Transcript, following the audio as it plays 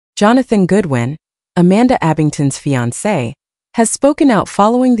Jonathan Goodwin, Amanda Abbington's fiancé, has spoken out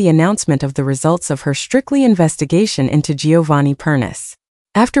following the announcement of the results of her Strictly investigation into Giovanni Pernice.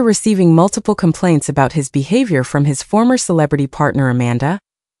 After receiving multiple complaints about his behavior from his former celebrity partner Amanda,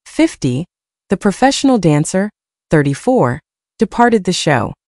 50, the professional dancer, 34, departed the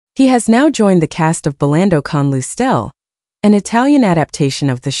show. He has now joined the cast of Ballando con l'Ustel, an Italian adaptation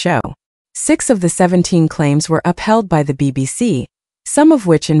of the show. 6 of the 17 claims were upheld by the BBC, some of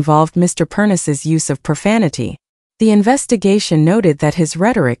which involved Mr. Pernice's use of profanity. The investigation noted that his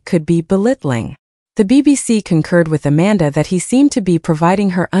rhetoric could be belittling. The BBC concurred with Amanda that he seemed to be providing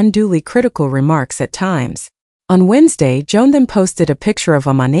her unduly critical remarks at times. On Wednesday, Jonathan posted a picture of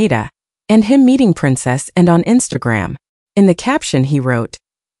Amaneda and him meeting Princess and on Instagram. In the caption he wrote,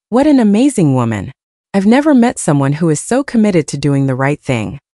 "What an amazing woman. I've never met someone who is so committed to doing the right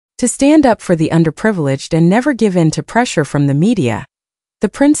thing. To stand up for the underprivileged and never give in to pressure from the media. The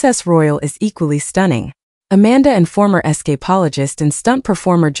Princess Royal is equally stunning." Amanda and former escapologist and stunt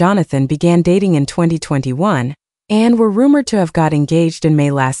performer Jonathan began dating in 2021 and were rumored to have got engaged in May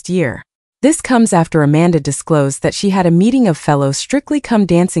last year. This comes after Amanda disclosed that she had a meeting of fellow Strictly Come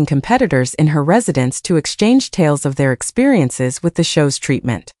Dancing competitors in her residence to exchange tales of their experiences with the show's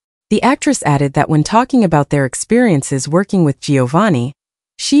treatment. The actress added that when talking about their experiences working with Giovanni,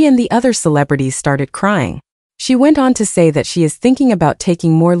 she and the other celebrities started crying. She went on to say that she is thinking about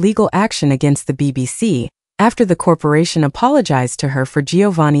taking more legal action against the BBC, after the corporation apologized to her for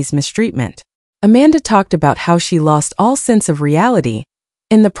Giovanni's mistreatment. Amanda talked about how she lost all sense of reality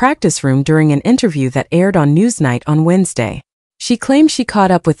in the practice room during an interview that aired on Newsnight on Wednesday. She claimed she caught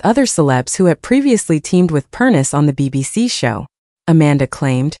up with other celebs who had previously teamed with Pernice on the BBC show. Amanda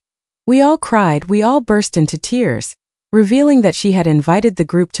claimed, "We all cried, we all burst into tears," revealing that she had invited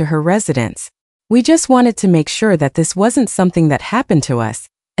the group to her residence. "We just wanted to make sure that this wasn't something that happened to us,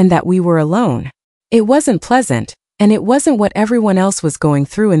 and that we were alone. It wasn't pleasant, and it wasn't what everyone else was going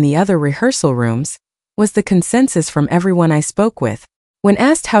through in the other rehearsal rooms," was the consensus from everyone I spoke with. When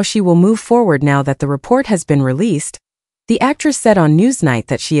asked how she will move forward now that the report has been released, the actress said on Newsnight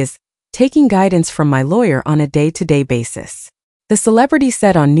that she is taking guidance from my lawyer on a day-to-day basis. The celebrity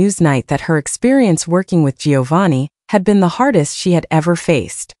said on Newsnight that her experience working with Giovanni had been the hardest she had ever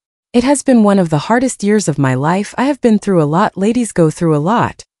faced. "It has been one of the hardest years of my life. I have been through a lot. Ladies go through a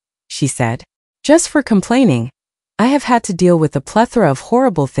lot," she said. "Just for complaining, I have had to deal with a plethora of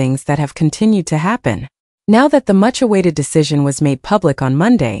horrible things that have continued to happen." Now that the much-awaited decision was made public on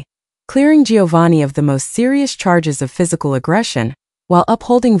Monday, clearing Giovanni of the most serious charges of physical aggression, while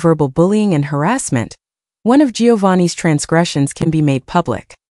upholding verbal bullying and harassment, one of Giovanni's transgressions can be made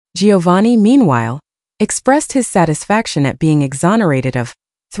public. Giovanni, meanwhile, expressed his satisfaction at being exonerated of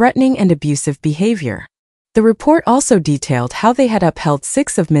threatening and abusive behavior. The report also detailed how they had upheld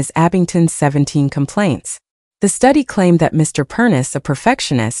 6 of Ms. Abbington's 17 complaints. The study claimed that Mr. Pernice, a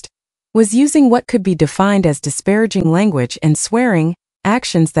perfectionist, was using what could be defined as disparaging language and swearing,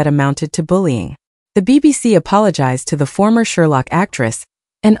 actions that amounted to bullying. The BBC apologized to the former Sherlock actress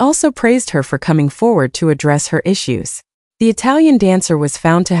and also praised her for coming forward to address her issues. The Italian dancer was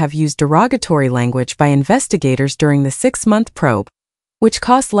found to have used derogatory language by investigators during the 6-month probe, which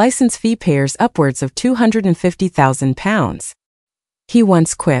cost license fee payers upwards of £250,000. He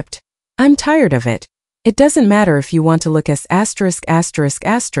once quipped, "I'm tired of it. It doesn't matter if you want to look as ******.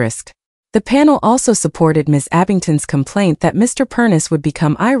 The panel also supported Ms. Abbington's complaint that Mr. Pernice would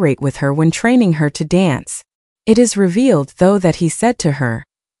become irate with her when training her to dance. It is revealed, though, that he said to her,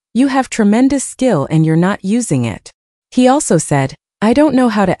 "You have tremendous skill and you're not using it." He also said, "I don't know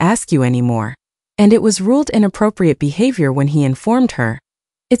how to ask you anymore." And it was ruled inappropriate behavior when he informed her,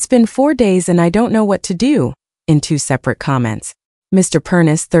 "It's been 4 days and I don't know what to do," in 2 separate comments. Mr.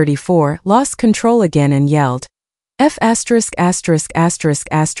 Pernice, 34, lost control again and yelled, F*************,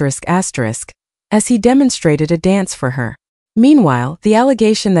 as he demonstrated a dance for her. Meanwhile, the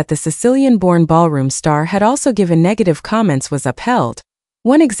allegation that the Sicilian-born ballroom star had also given negative comments was upheld,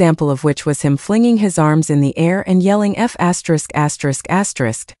 one example of which was him flinging his arms in the air and yelling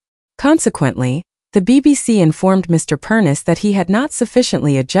F**********. Consequently, the BBC informed Mr. Pernice that he had not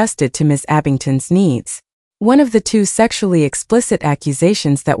sufficiently adjusted to Ms. Abbington's needs. One of the 2 sexually explicit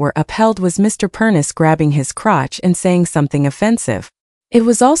accusations that were upheld was Mr. Pernice grabbing his crotch and saying something offensive. It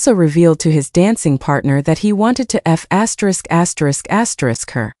was also revealed to his dancing partner that he wanted to F*******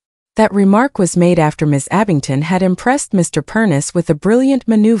 her. That remark was made after Ms. Abbington had impressed Mr. Pernice with a brilliant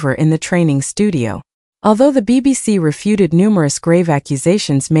maneuver in the training studio. Although the BBC refuted numerous grave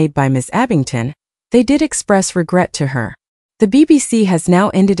accusations made by Ms. Abbington, they did express regret to her. The BBC has now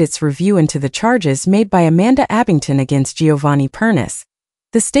ended its review into the charges made by Amanda Abbington against Giovanni Pernice,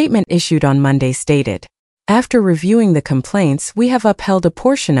 The statement issued on Monday stated, "After reviewing the complaints, we have upheld a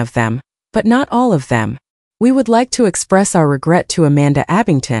portion of them, but not all of them. We would like to express our regret to Amanda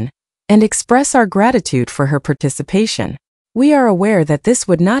Abbington and express our gratitude for her participation. We are aware that this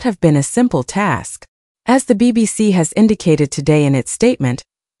would not have been a simple task. As the BBC has indicated today in its statement,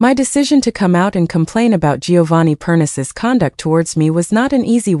 my decision to come out and complain about Giovanni Pernice's conduct towards me was not an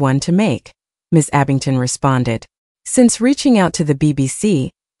easy one to make," Ms. Abbington responded. "Since reaching out to the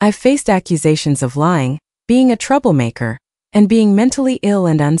BBC, I've faced accusations of lying, being a troublemaker, and being mentally ill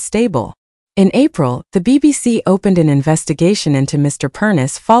and unstable." In April, the BBC opened an investigation into Mr.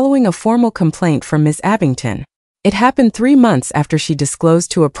 Pernice following a formal complaint from Ms. Abbington. It happened 3 months after she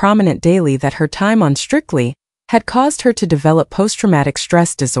disclosed to a prominent daily that her time on Strictly had caused her to develop post-traumatic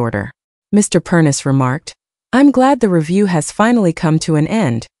stress disorder. Mr. Pernice remarked, "I'm glad the review has finally come to an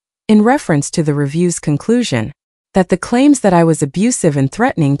end," in reference to the review's conclusion. "That the claims that I was abusive and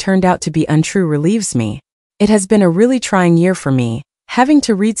threatening turned out to be untrue relieves me. It has been a really trying year for me, having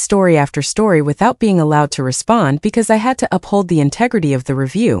to read story after story without being allowed to respond because I had to uphold the integrity of the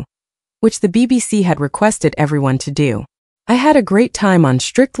review, which the BBC had requested everyone to do. I had a great time on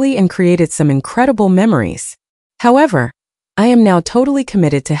Strictly and created some incredible memories. However, I am now totally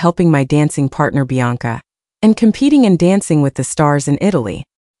committed to helping my dancing partner Bianca and competing in Dancing with the Stars in Italy.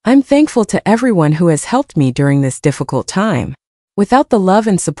 I'm thankful to everyone who has helped me during this difficult time. Without the love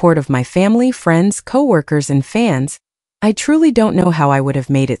and support of my family, friends, co-workers, and fans, I truly don't know how I would have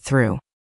made it through."